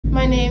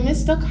My name is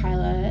still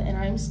Kyla, and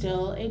I'm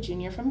still a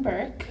junior from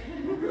Burke.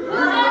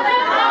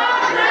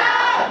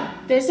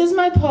 This is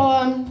my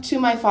poem to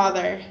my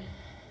father.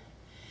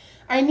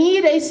 I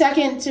need a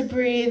second to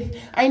breathe.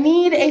 I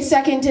need a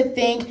second to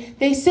think.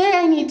 They say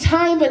I need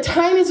time, but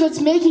time is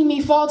what's making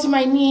me fall to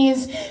my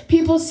knees.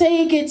 People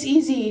say it gets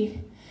easy,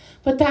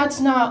 but that's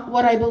not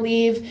what I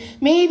believe.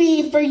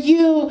 Maybe for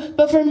you,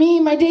 but for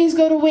me, my days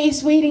go to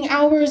waste waiting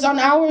hours on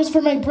hours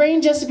for my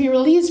brain just to be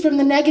released from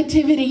the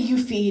negativity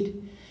you feed.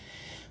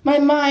 My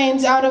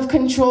mind's out of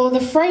control. The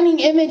frightening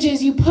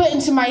images you put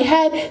into my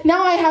head.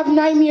 Now I have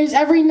nightmares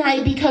every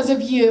night because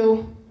of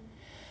you.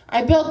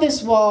 I built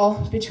this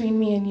wall between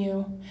me and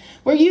you,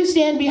 where you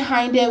stand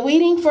behind it,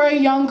 waiting for a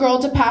young girl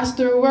to pass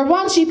through, where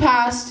once she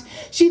passed,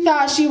 she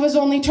thought she was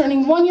only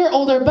turning 1 year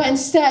older, but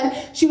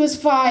instead she was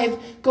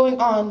 5,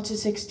 going on to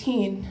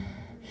 16.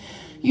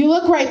 You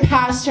look right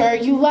past her,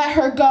 you let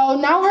her go.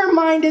 Now her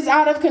mind is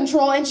out of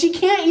control, and she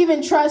can't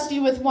even trust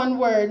you with one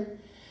word.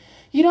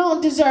 You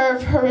don't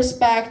deserve her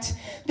respect.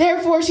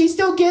 Therefore, she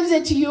still gives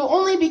it to you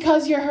only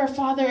because you're her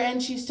father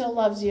and she still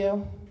loves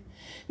you.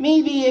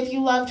 Maybe if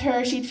you loved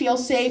her, she'd feel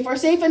safe or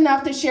safe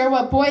enough to share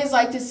what boys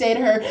like to say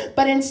to her.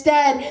 But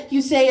instead,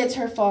 you say it's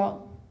her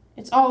fault.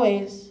 It's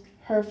always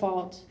her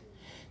fault.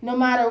 No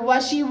matter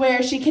what she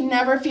wears, she can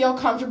never feel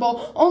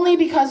comfortable only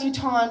because you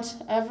taunt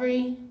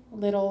every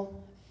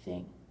little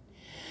thing.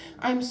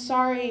 I'm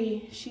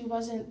sorry she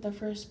wasn't the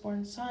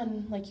firstborn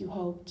son like you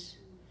hoped.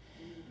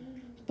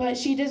 But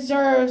she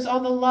deserves all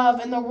the love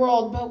in the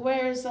world. But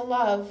where's the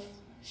love?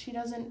 She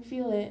doesn't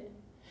feel it.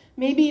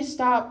 Maybe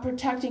stop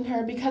protecting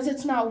her because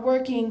it's not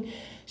working.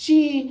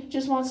 She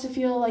just wants to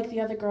feel like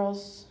the other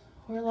girls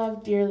who are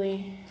loved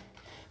dearly.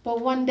 But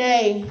one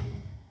day,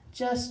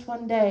 just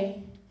one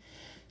day,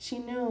 she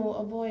knew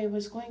a boy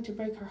was going to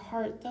break her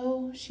heart,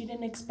 though she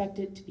didn't expect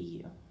it to be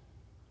you.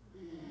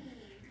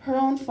 Her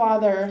own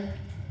father,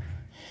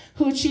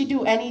 who'd she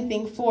do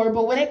anything for?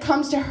 But when it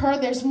comes to her,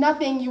 there's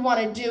nothing you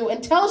want to do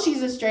until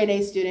she's a straight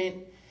A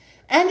student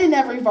and in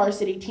every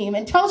varsity team,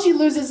 until she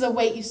loses the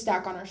weight you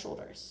stack on her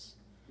shoulders.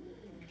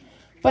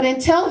 But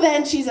until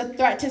then, she's a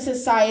threat to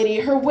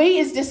society. Her weight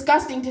is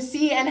disgusting to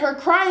see, and her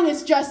crying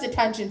is just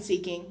attention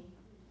seeking.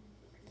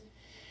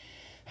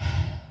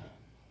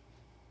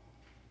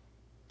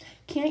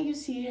 Can't you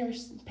see her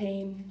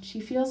pain? She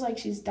feels like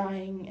she's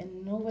dying,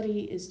 and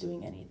nobody is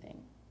doing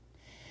anything.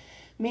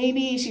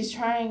 Maybe she's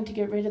trying to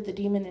get rid of the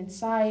demon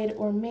inside,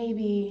 or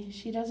maybe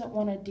she doesn't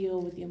want to deal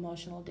with the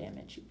emotional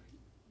damage you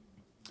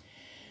bring.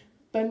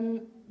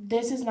 But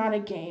this is not a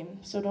game,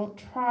 so don't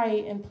try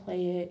and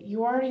play it.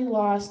 You already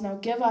lost, now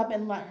give up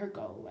and let her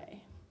go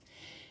away.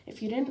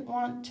 If you didn't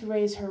want to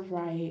raise her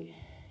right,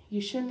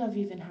 you shouldn't have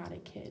even had a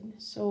kid.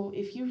 So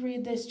if you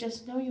read this,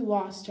 just know you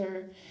lost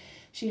her.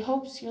 She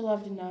hopes you're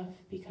loved enough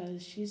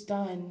because she's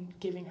done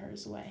giving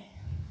hers away.